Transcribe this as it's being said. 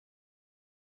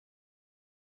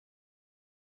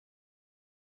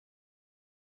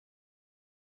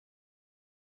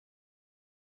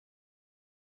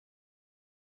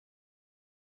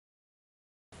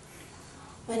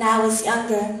When I was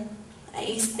younger, I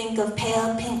used to think of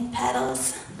pale pink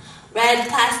petals, red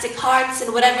plastic hearts,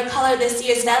 and whatever color this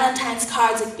year's Valentine's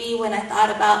cards would be when I thought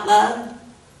about love.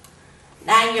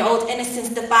 9-year-old innocence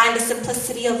defined the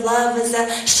simplicity of love as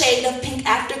a shade of pink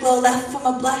afterglow left from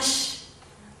a blush.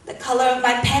 The color of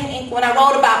my pen ink when I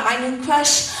wrote about my new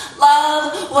crush.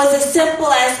 Love was as simple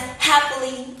as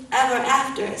happily ever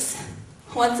afters.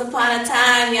 Once upon a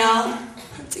time, y'all.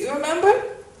 Do you remember?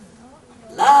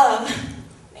 Love.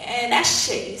 Man, that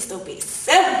shit used to be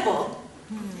simple.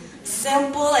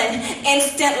 Simple and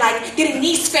instant, like getting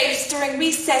knee scrapes during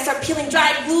recess or peeling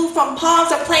dried glue from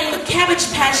palms or playing with Cabbage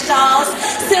Patch dolls.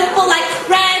 Simple like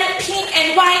red, pink,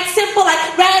 and white. Simple like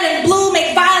red and blue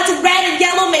made violet and red and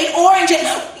yellow made orange and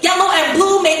yellow and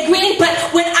blue made green. But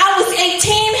when I was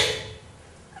 18,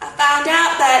 I found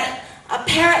out that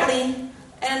apparently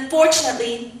and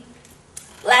unfortunately,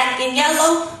 black and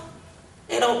yellow,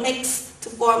 they don't mix to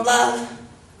form love.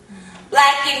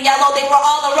 Black and yellow, they were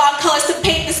all the wrong colors to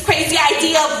paint this crazy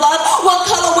idea of love. One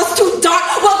color was too dark,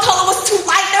 one color was too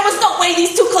light. There was no way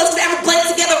these two colors could ever blend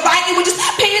together right. It would just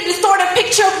paint a distorted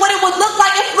picture of what it would look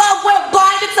like if love were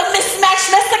blind. It's a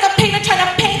mismatched mess, like a painter trying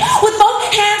to paint with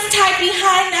both hands tied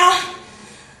behind. Now,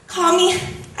 call me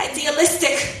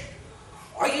idealistic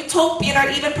or utopian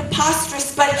or even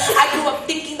preposterous, but I grew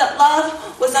up thinking that love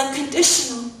was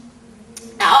unconditional.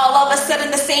 Now all of a sudden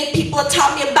the same people that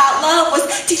taught me about love was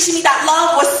teaching me that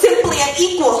love was simply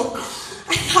unequal.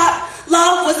 I thought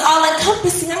love was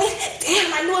all-encompassing. I mean, damn,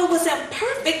 I knew it wasn't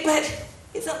perfect, but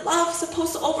isn't love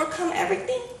supposed to overcome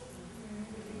everything?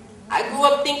 I grew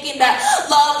up thinking that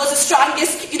love was the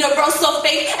strongest universal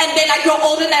faith, and then I grew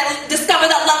older and I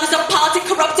discovered that love is a politic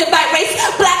corrupted by race.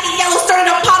 Black and yellow stirred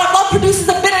in a pot of love produces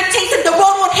a bitter taste, and the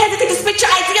world won't hesitate to spit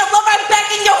your idea of love right back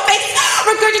in your face.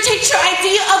 Regurgitate your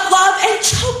idea of love and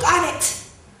choke on it.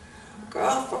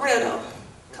 Girl, for real though,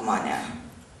 come on now.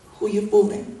 Who you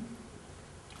fooling?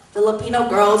 Filipino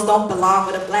girls don't belong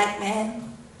with a black man.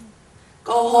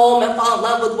 Go home and fall in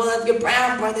love with one of your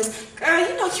brown brothers. Girl,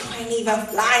 you know you ain't even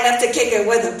fly enough to kick it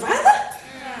with a brother.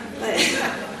 But,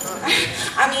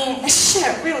 I mean,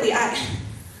 shit, really, I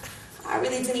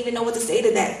really didn't even know what to say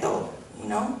to that though, you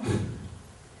know?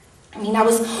 I mean, I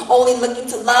was only looking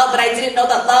to love, but I didn't know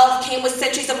that love came with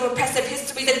centuries of repressive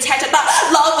histories attached. I thought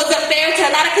love was unfair to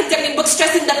not a condemning book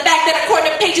stressing the fact that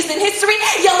according to pages in history,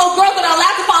 yellow girls are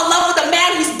allowed to fall in love with a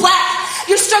man who's black.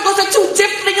 Your struggles are too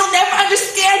different, you'll never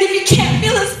understand if you can't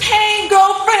feel his pain,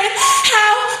 girlfriend.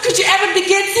 How could you ever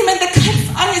begin to mend the cuts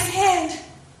on his hand?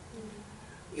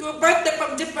 You were birthed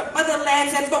from different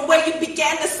motherlands, and from where you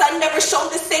began, the sun never shone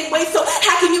the same way. So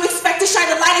how can you expect to shine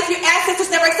a light if your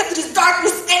ancestors never accepted his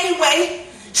darkness anyway?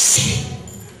 Shit,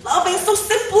 love ain't so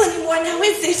simple anymore now,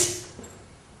 is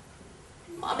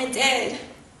it? Mom and Dad,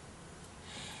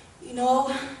 you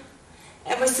know,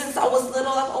 ever since I was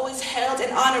little, I've always held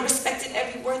and honored, respected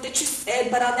every word that you said,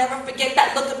 but I'll never forget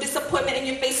that look of disappointment in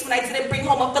your face when I didn't bring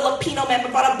home a Filipino man,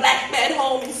 but brought a black man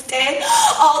home instead.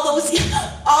 All those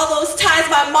times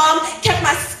my mom kept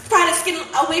my pride skin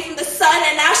away from the sun,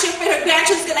 and now she's afraid her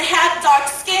grandchildren's gonna have dark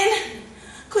skin.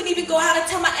 Couldn't even go out and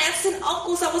tell my aunts and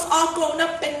uncles I was all grown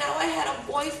up, and now I had a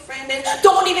boyfriend. And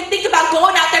don't even think about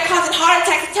going out there causing heart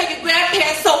attacks and tell your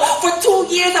grandparents. So for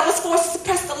 2 years, I was forced to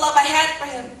suppress the love I had for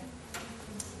him.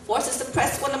 Forced to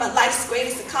suppress one of my life's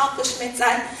greatest accomplishments.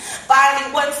 I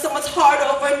finally won someone's heart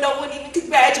over and no one even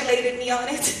congratulated me on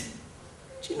it.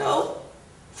 You know,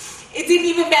 it didn't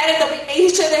even matter that we made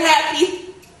each other happy.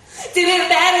 It didn't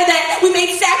matter that we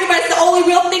made sacrifice. The only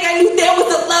real thing I knew there was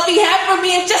the love he had for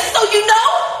me. And just so you know,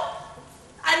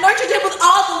 I nurtured him with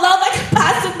all the love I could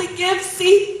possibly give.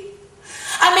 See,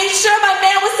 I made sure my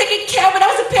man was taken care of and I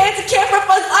was prepared to care for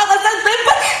him as long as I lived.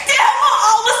 But damn,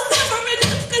 all was never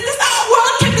enough because this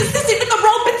world kept insisting that the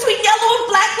road between yellow and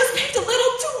black was made a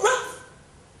little too rough.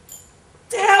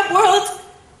 Damn world.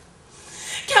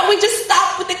 Can't we just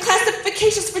stop with the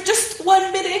classifications for just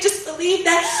 1 minute and just believe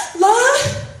that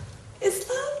love is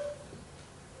love?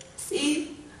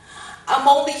 See, I'm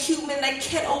only human. I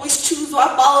can't always choose who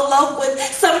I fall in love with.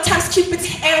 Sometimes Cupid's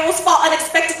arrows fall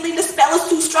unexpectedly and the spell is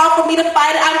too strong for me to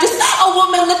fight it. I'm just a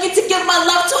woman looking to give my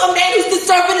love to a man who's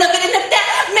deserving of it. And if that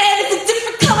man is a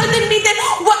different color than me, then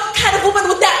what kind of woman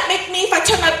would that make me if I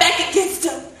turn my back against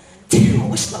him? Damn, I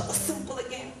wish love was simple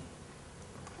again.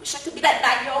 Wish I could be that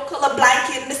 9-year-old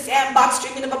colorblind kid in the sandbox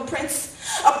dreaming of a prince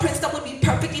that would be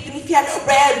perfect even if he had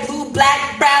red, blue,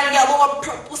 black, brown, yellow, or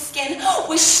purple skin.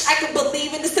 Wish I could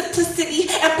believe in the simplicity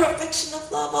and perfection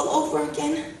of love all over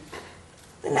again.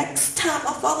 The next time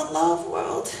I fall in love,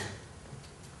 world,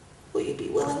 will you be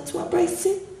willing to embrace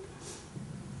it?